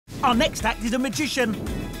Our next act is a magician.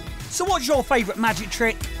 So what's your favourite magic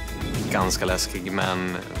trick? Ganska läskig,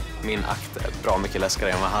 men min akt är bra mycket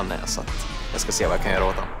läskigare än vad han är, så att jag ska se vad jag kan göra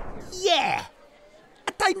åt honom. Yeah!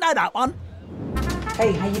 I don't know that one.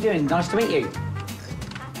 Hey, how you doing? Nice to meet you.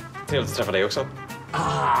 Trevligt att träffa dig också.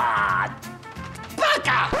 Ah,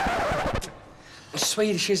 bugger!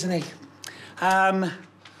 Swedish, isn't he?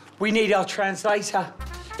 We need our translator.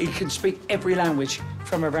 He can speak every language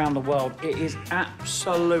from around the world. It is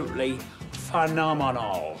absolutely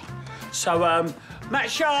phenomenal. So, Matt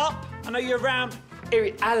Sharp, I know you're around.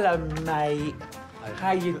 Hello, mate.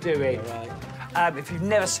 How you doing? All right. If you've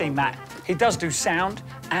never seen Matt, he does do sound,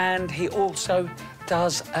 and he also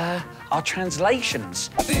does our translations.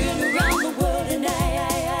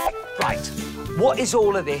 Right, what is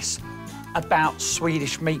all of this about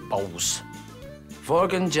Swedish meatballs?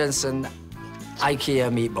 Vorgen Jensen, IKEA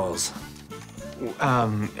meatballs.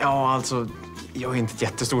 Ja, alltså, jag är inte ett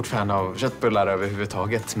jättestort fan av köttbullar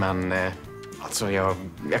överhuvudtaget, men alltså, jag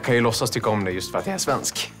kan ju låtsas tycka om det just för att jag är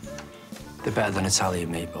svensk. They're better than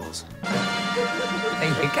Italian meatballs. There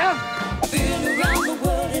you go.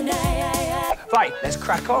 Right, let's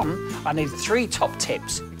crack on. I need 3 top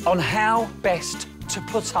tips on how best to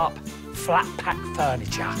put up flat pack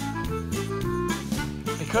furniture.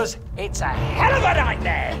 Because it's a hell of a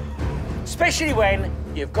nightmare, especially when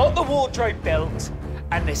you've got the wardrobe built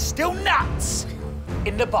and there's still nuts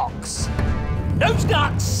in the box. Those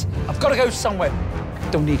nuts have got to go somewhere.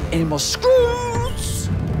 Don't need any more screws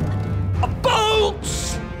or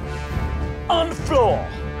bolts on the floor.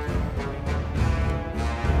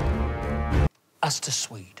 Us to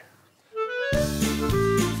Swede.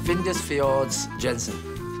 Findus Fjords Jensen.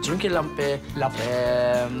 Drunky Lumpy.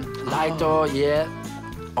 Lighto, yeah.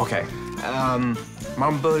 Okej.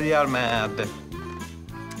 Man börjar med...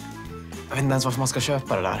 Jag vet inte ens varför man ska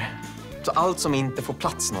köpa det där. Så allt som inte får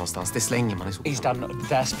plats någonstans, det slänger man i soporna. He's done...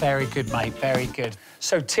 That's very good, mate. Very good.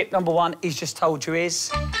 So tip number 1 he's just told you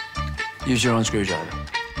is... Use your own screwdriver.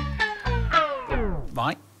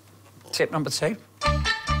 Right. Tip number 2?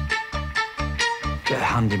 Get a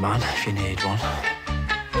handyman if you need one.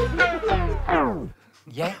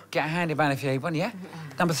 Yeah, get a handyman if you need one, yeah.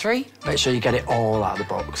 Number 3? Make sure you get it all out of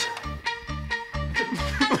the box.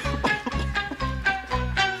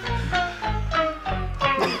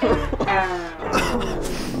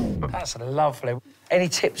 That's lovely. Any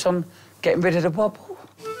tips on getting rid of the wobble?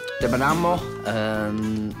 The Banamo,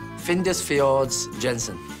 Findus Fjords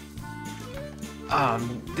Jensen.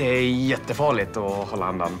 Det är jättefarligt att hålla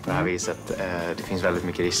andan på det här viset. Det finns väldigt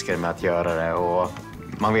mycket risker med att göra det och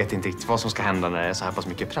man vet inte riktigt vad som ska hända när det är så här pass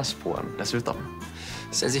mycket press på en dessutom.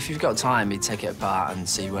 Says if you've got time, you'd take it apart and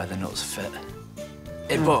see where the nuts fit.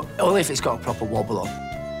 But only if it's got a proper wobble on.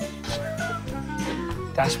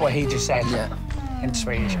 That's what he just said. Yeah. In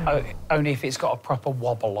Swedish. Only if it's got a proper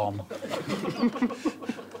wobble on.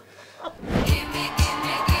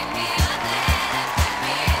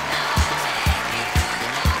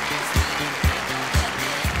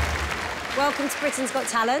 Welcome to Britain's Got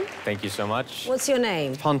Talent. Thank you so much. What's your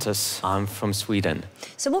name? Pontus. I'm from Sweden.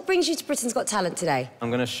 So what brings you to Britain's Got Talent today? I'm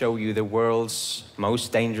going to show you the world's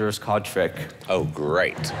most dangerous card trick. Oh,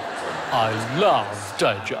 great. I love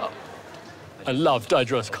danger. I love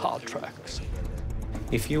dangerous card tricks.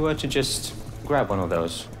 If you were to just grab one of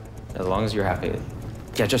those, as long as you're happy,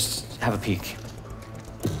 yeah, just have a peek.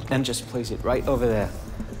 And just place it right over there.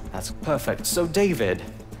 That's perfect. So, David,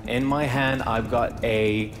 in my hand, I've got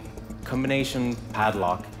a combination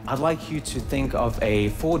padlock. I'd like you to think of a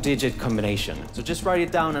 4-digit combination. So just write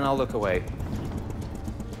it down and I'll look away.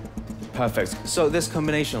 Perfect. So this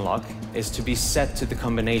combination lock is to be set to the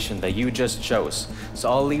combination that you just chose. So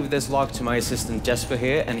I'll leave this lock to my assistant Jesper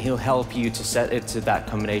here, and he'll help you to set it to that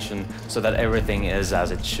combination so that everything is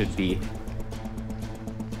as it should be.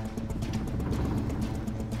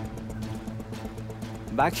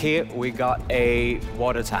 Back here, we got a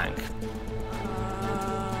water tank.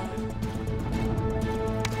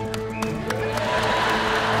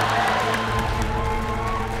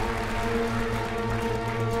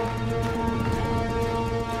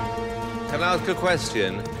 Can I ask a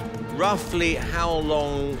question? Roughly how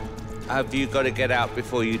long have you got to get out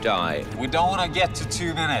before you die? We don't want to get to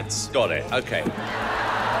 2 minutes. Got it, okay.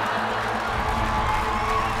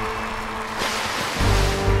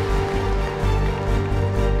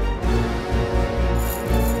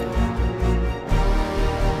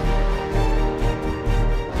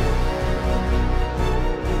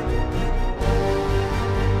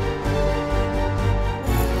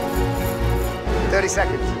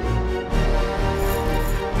 Seconds.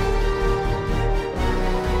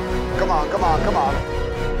 Come on, come on, come on.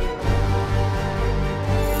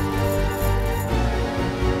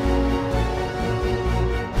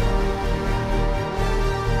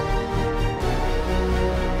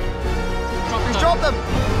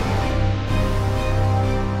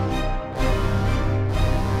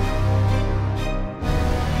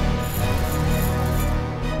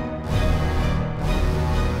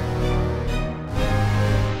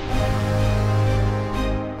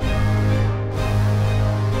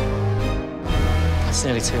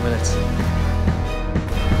 2 minutes.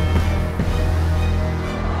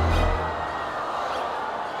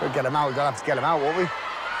 We'll get him out. We're gonna have to get him out, won't we?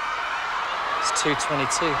 It's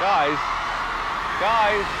 2:22. Guys!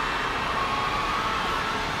 Guys!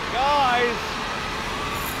 Guys!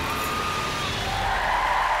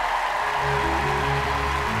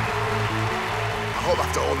 I hope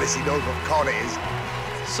after all this he knows what card it is.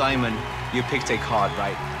 Simon, you picked a card,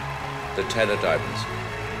 right? The 10 of diamonds.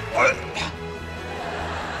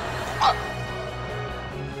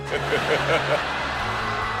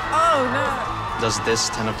 Oh, no. Does this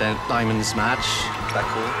 10 of diamonds match? Is that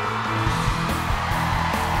cool?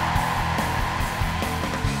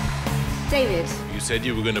 David. You said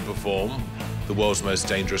you were going to perform the world's most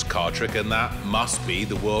dangerous card trick, and that must be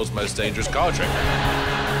the world's most dangerous card trick.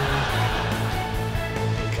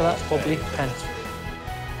 That's probably pen.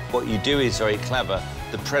 What you do is very clever.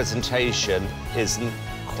 The presentation isn't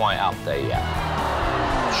quite up there yet.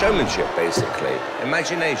 Showmanship, basically.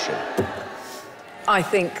 Imagination. I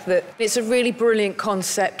think that it's a really brilliant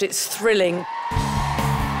concept. It's thrilling.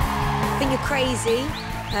 I think you're crazy,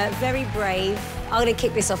 very brave. I'm going to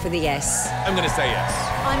kick this off with a yes. I'm going to say yes.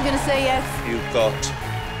 I'm going to say yes. You've got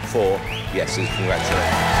 4 yeses.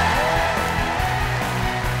 Congratulations.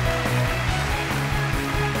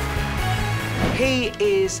 He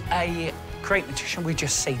is a great magician. We've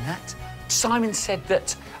just seen that. Simon said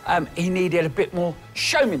that he needed a bit more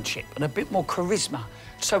showmanship and a bit more charisma.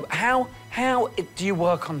 So how do you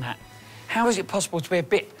work on that? How is it possible to be a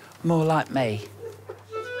bit more like me?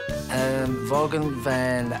 Vaughan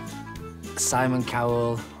Van, Simon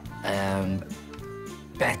Cowell,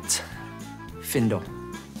 Bet, Findo.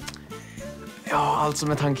 Ja, alltså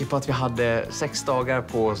med tanke på att vi hade 6 dagar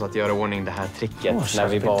på oss att göra i ordning det här tricket när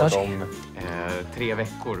vi bad om 3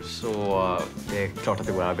 veckor, så det är klart att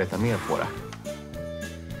det går att arbeta mer på det.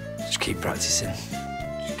 Just keep practicing.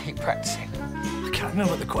 Just keep practicing. I can't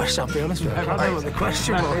remember what the question, I'll be honest with you. I can't remember what the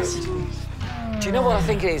question was. Do you know what I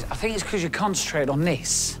think it is? I think it's because you're concentrated on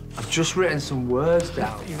this. I've just written some words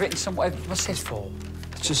down. You've written some words. What's this for?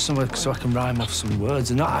 It's just somewhere so I can rhyme off some words.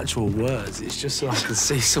 They're not actual words, it's just so I can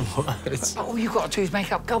see some words. All you've got to do is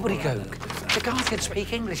make up gobbledygook. The guy can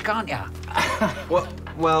speak English, can't you?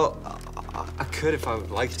 Well, I could if I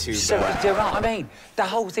would like to, So, do you know what I mean? The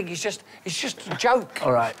whole thing is just, it's just a joke.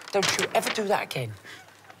 All right. Don't you ever do that again.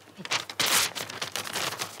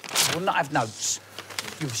 I will not have notes.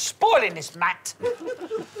 You're spoiling this, Matt.